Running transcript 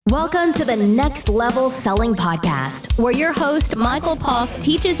Welcome to the Next Level Selling Podcast, where your host, Michael Polk,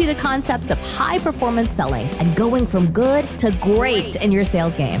 teaches you the concepts of high-performance selling and going from good to great in your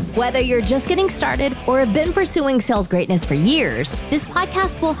sales game. Whether you're just getting started or have been pursuing sales greatness for years, this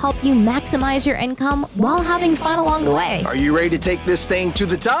podcast will help you maximize your income while having fun along the way. Are you ready to take this thing to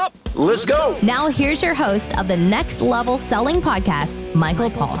the top? Let's go. Now here's your host of the Next Level Selling Podcast, Michael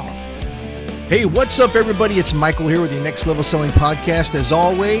Polk. Hey, what's up, everybody? It's Michael here with the Next Level Selling Podcast. As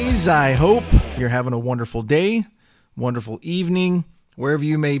always, I hope you're having a wonderful day, wonderful evening, wherever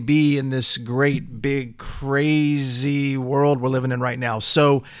you may be in this great, big, crazy world we're living in right now.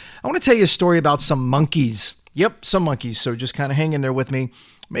 So I want to tell you a story about some monkeys. Yep, some monkeys. So just kind of hang in there with me.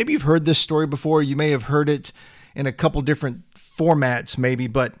 Maybe you've heard this story before. You may have heard it in a couple different formats maybe,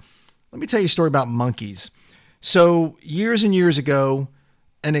 but let me tell you a story about monkeys. So years and years ago,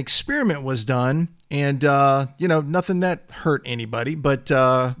 an experiment was done, and, nothing that hurt anybody, but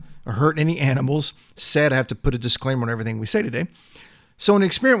or hurt any animals. Sad I have to put a disclaimer on everything we say today. So an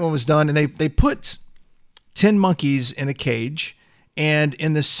experiment was done, and they put 10 monkeys in a cage, and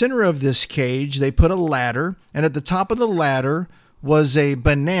in the center of this cage, they put a ladder, and at the top of the ladder was a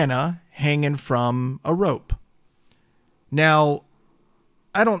banana hanging from a rope. Now,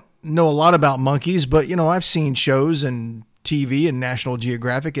 I don't know a lot about monkeys, but, I've seen shows and TV and National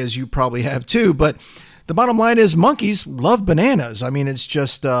Geographic, as you probably have too. But the bottom line is monkeys love bananas. I mean, it's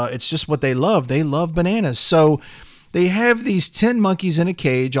just what they love. They love bananas. So they have these 10 monkeys in a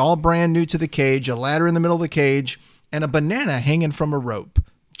cage, all brand new to the cage, a ladder in the middle of the cage, and a banana hanging from a rope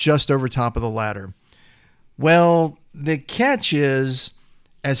just over top of the ladder. Well, the catch is,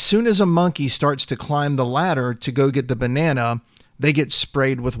 as soon as a monkey starts to climb the ladder to go get the banana, they get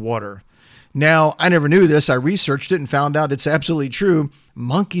sprayed with water. Now, I never knew this. I researched it and found out it's absolutely true.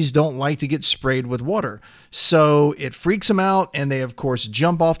 Monkeys don't like to get sprayed with water. So it freaks them out, and they, of course,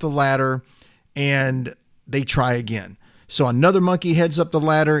 jump off the ladder, and they try again. So another monkey heads up the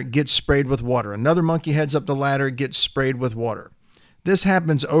ladder, gets sprayed with water. Another monkey heads up the ladder, gets sprayed with water. This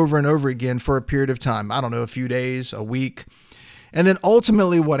happens over and over again for a period of time. I don't know, a few days, a week. And then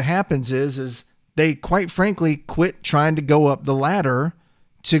ultimately what happens is they, quite frankly, quit trying to go up the ladder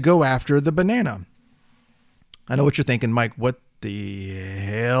to go after the banana. I know what you're thinking, Mike. What the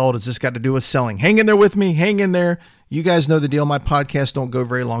hell does this got to do with selling? Hang in there with me. Hang in there. You guys know the deal. My podcasts don't go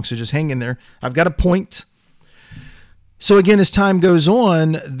very long, so just hang in there. I've got a point. So again, as time goes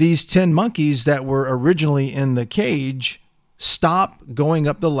on, these 10 monkeys that were originally in the cage stop going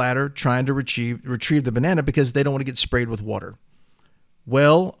up the ladder trying to retrieve the banana because they don't want to get sprayed with water.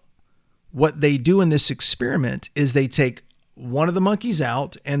 Well, what they do in this experiment is they take one of the monkeys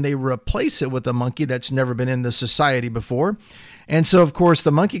out and they replace it with a monkey that's never been in the society before. And so, of course,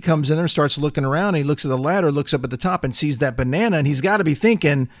 the monkey comes in there and starts looking around. And he looks at the ladder, looks up at the top and sees that banana. And he's got to be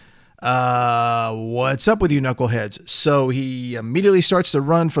thinking, what's up with you knuckleheads? So he immediately starts to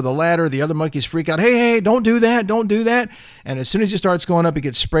run for the ladder. The other monkeys freak out. Hey, don't do that. Don't do that. And as soon as he starts going up, he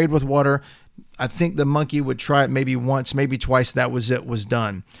gets sprayed with water. I think the monkey would try it maybe once, maybe twice. That was it, was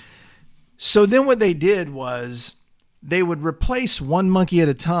done. So then what they did was they would replace one monkey at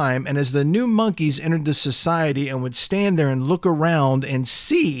a time, and as the new monkeys entered the society and would stand there and look around and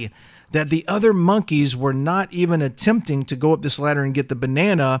see that the other monkeys were not even attempting to go up this ladder and get the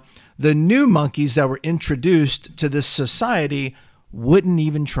banana, the new monkeys that were introduced to this society wouldn't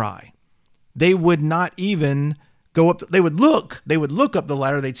even try. They would not even go up. They would look up the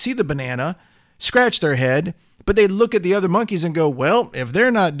ladder, they'd see the banana, scratch their head, but they'd look at the other monkeys and go, well, if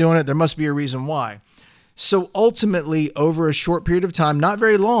they're not doing it, there must be a reason why. So ultimately, over a short period of time, not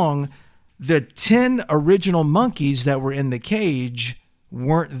very long, the 10 original monkeys that were in the cage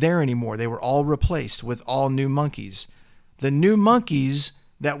weren't there anymore. They were all replaced with all new monkeys. The new monkeys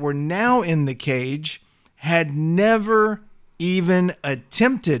that were now in the cage had never even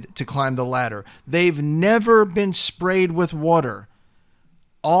attempted to climb the ladder. They've never been sprayed with water.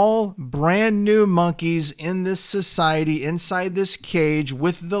 All brand new monkeys in this society, inside this cage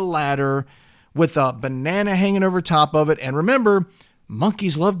with the ladder, with a banana hanging over top of it. And remember,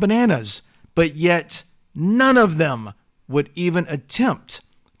 monkeys love bananas, but yet none of them would even attempt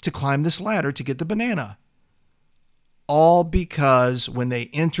to climb this ladder to get the banana. All because when they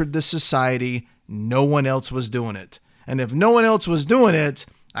entered the society, no one else was doing it. And if no one else was doing it,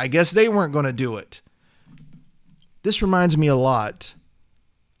 I guess they weren't going to do it. This reminds me a lot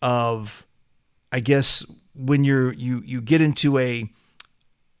of, I guess, when you get into a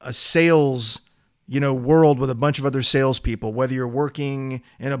sales, world with a bunch of other salespeople, whether you're working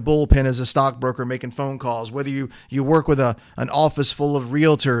in a bullpen as a stockbroker making phone calls, whether you work with an office full of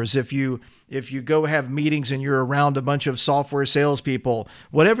realtors, if you go have meetings and you're around a bunch of software salespeople,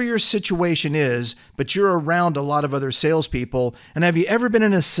 whatever your situation is, but you're around a lot of other salespeople. And have you ever been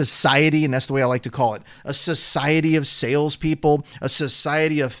in a society, and that's the way I like to call it, a society of salespeople, a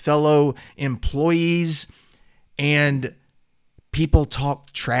society of fellow employees, and people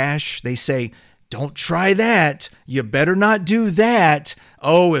talk trash? They say, don't try that. You better not do that.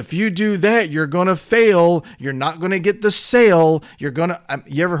 Oh, if you do that, you're going to fail. You're not going to get the sale. You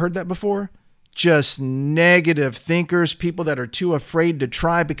ever heard that before? Just negative thinkers, people that are too afraid to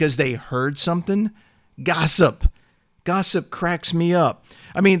try because they heard something. Gossip cracks me up.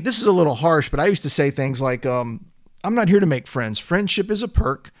 I mean, this is a little harsh, but I used to say things like, I'm not here to make friends. Friendship is a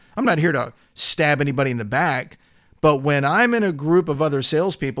perk. I'm not here to stab anybody in the back. But when I'm in a group of other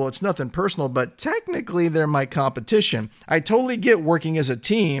salespeople, it's nothing personal, but technically they're my competition. I totally get working as a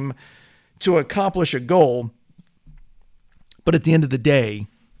team to accomplish a goal, but at the end of the day,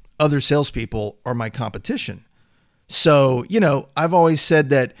 other salespeople are my competition. So, I've always said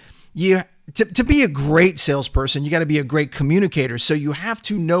that to be a great salesperson, you got to be a great communicator. So you have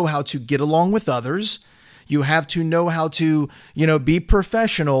to know how to get along with others. You have to know how to, be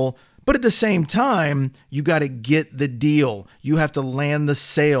professional. But at the same time, you got to get the deal. You have to land the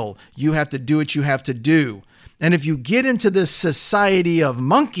sale. You have to do what you have to do. And if you get into this society of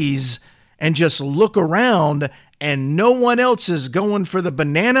monkeys and just look around and no one else is going for the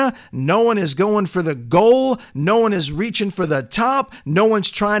banana, no one is going for the goal, no one is reaching for the top, no one's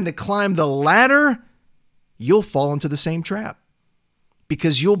trying to climb the ladder, you'll fall into the same trap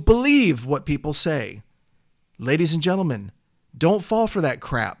because you'll believe what people say. Ladies and gentlemen, don't fall for that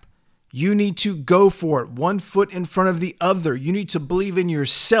crap. You need to go for it, one foot in front of the other. You need to believe in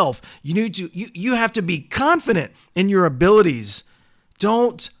yourself. You have to be confident in your abilities.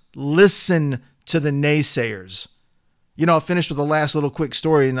 Don't listen to the naysayers. I'll finish with the last little quick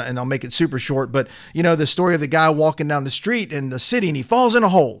story and I'll make it super short. But, the story of the guy walking down the street in the city and he falls in a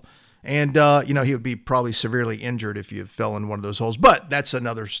hole. And, he would be probably severely injured if you fell in one of those holes. But that's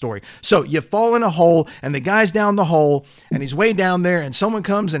another story. So you fall in a hole and the guy's down the hole and he's way down there and someone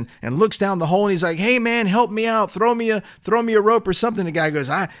comes and looks down the hole and he's like, hey, man, help me out. Throw me a rope or something. The guy goes,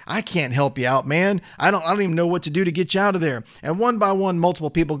 I can't help you out, man. I don't even know what to do to get you out of there. And one by one, multiple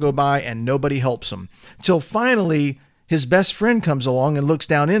people go by and nobody helps him. Till finally, his best friend comes along and looks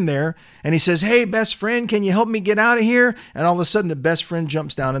down in there and he says, hey, best friend, can you help me get out of here? And all of a sudden the best friend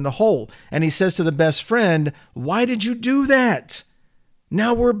jumps down in the hole and he says to the best friend, why did you do that?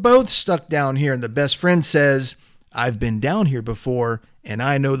 Now we're both stuck down here. And the best friend says, I've been down here before and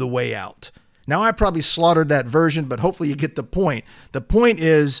I know the way out. Now I probably slaughtered that version, but hopefully you get the point. The point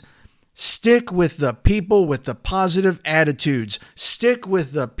is, stick with the people with the positive attitudes. Stick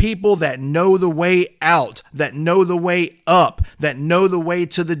with the people that know the way out, that know the way up, that know the way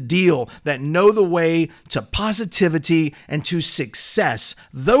to the deal, that know the way to positivity and to success.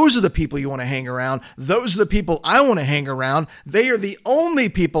 Those are the people you want to hang around. Those are the people I want to hang around. They are the only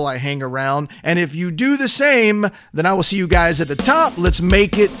people I hang around. And if you do the same, then I will see you guys at the top. Let's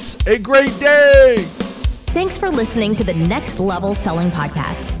make it a great day. Thanks for listening to the Next Level Selling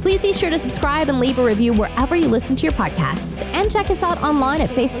Podcast. Please be sure to subscribe and leave a review wherever you listen to your podcasts. And check us out online at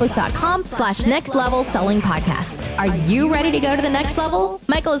facebook.com/Next Level Selling Podcast. Are you ready to go to the next level?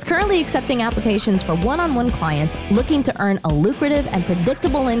 Michael is currently accepting applications for one-on-one clients looking to earn a lucrative and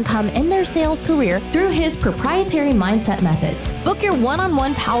predictable income in their sales career through his proprietary mindset methods. Book your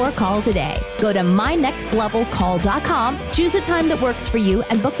one-on-one power call today. Go to mynextlevelcall.com, choose a time that works for you,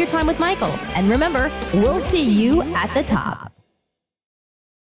 and book your time with Michael. And remember, we'll see you at the top.